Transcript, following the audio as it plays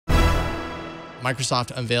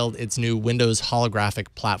Microsoft unveiled its new Windows Holographic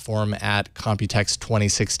Platform at Computex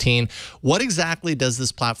 2016. What exactly does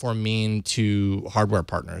this platform mean to hardware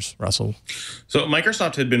partners, Russell? So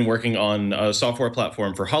Microsoft had been working on a software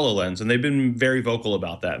platform for HoloLens, and they've been very vocal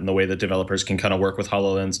about that and the way that developers can kind of work with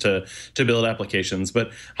HoloLens to build applications.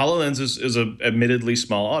 But HoloLens is a admittedly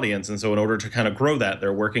small audience, and so in order to kind of grow that,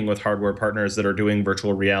 they're working with hardware partners that are doing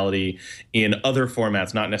virtual reality in other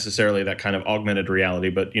formats, not necessarily that kind of augmented reality,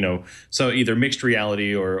 but so either mixed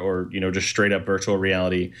reality or just straight up virtual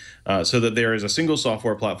reality, so that there is a single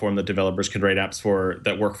software platform that developers can write apps for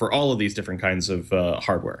that work for all of these different kinds of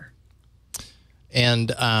hardware.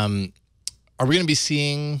 And are we going to be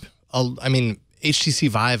seeing, I mean, HTC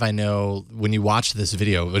Vive, I know when you watch this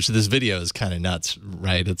video, which this video is kind of nuts,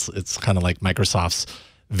 right? It's kind of like Microsoft's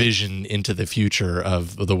vision into the future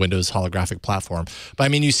of the Windows holographic platform. But I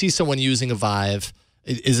mean, you see someone using a Vive.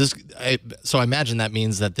 Is this, so I imagine that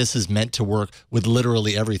means that this is meant to work with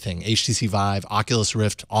literally everything, HTC Vive, Oculus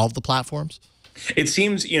Rift, all of the platforms? It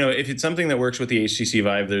seems, if it's something that works with the HTC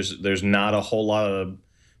Vive, there's not a whole lot of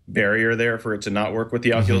barrier there for it to not work with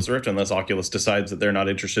the Oculus Rift, unless Oculus decides that they're not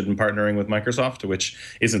interested in partnering with Microsoft, which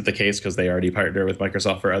isn't the case because they already partner with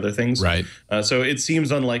Microsoft for other things. Right. So it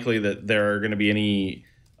seems unlikely that there are going to be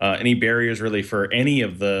any barriers really for any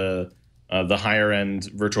of the higher end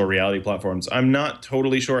virtual reality platforms. I'm not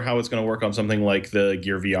totally sure how it's going to work on something like the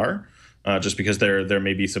Gear VR, just because there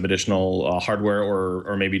may be some additional hardware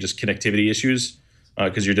or maybe just connectivity issues,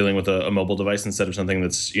 because you're dealing with a mobile device instead of something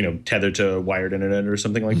that's tethered to wired internet or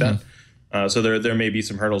something like that. So there may be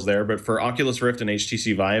some hurdles there, but for Oculus Rift and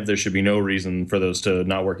HTC Vive, there should be no reason for those to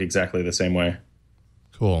not work exactly the same way.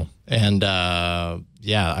 Cool. And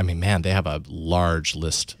yeah, I mean, man, they have a large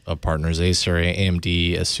list of partners: Acer,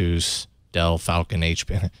 AMD, Asus, Dell, Falcon,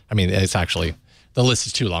 HP. I mean, it's actually, the list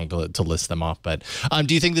is too long to list them off. But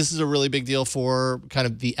do you think this is a really big deal for kind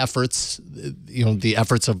of the efforts, the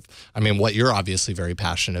efforts of, I mean, what you're obviously very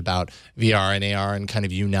passionate about, VR and AR, and kind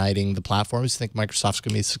of uniting the platforms? Do you think Microsoft's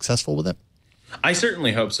going to be successful with it? I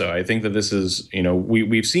certainly hope so. I think that this is,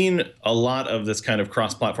 we've seen a lot of this kind of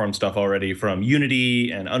cross-platform stuff already from Unity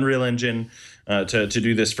and Unreal Engine to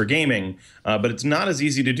do this for gaming, but it's not as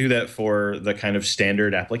easy to do that for the kind of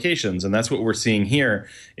standard applications. And that's what we're seeing here,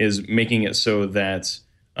 is making it so that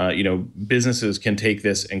businesses can take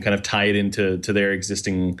this and kind of tie it into their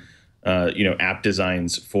existing app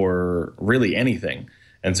designs for really anything.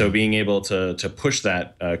 And so being able to push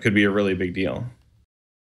that could be a really big deal.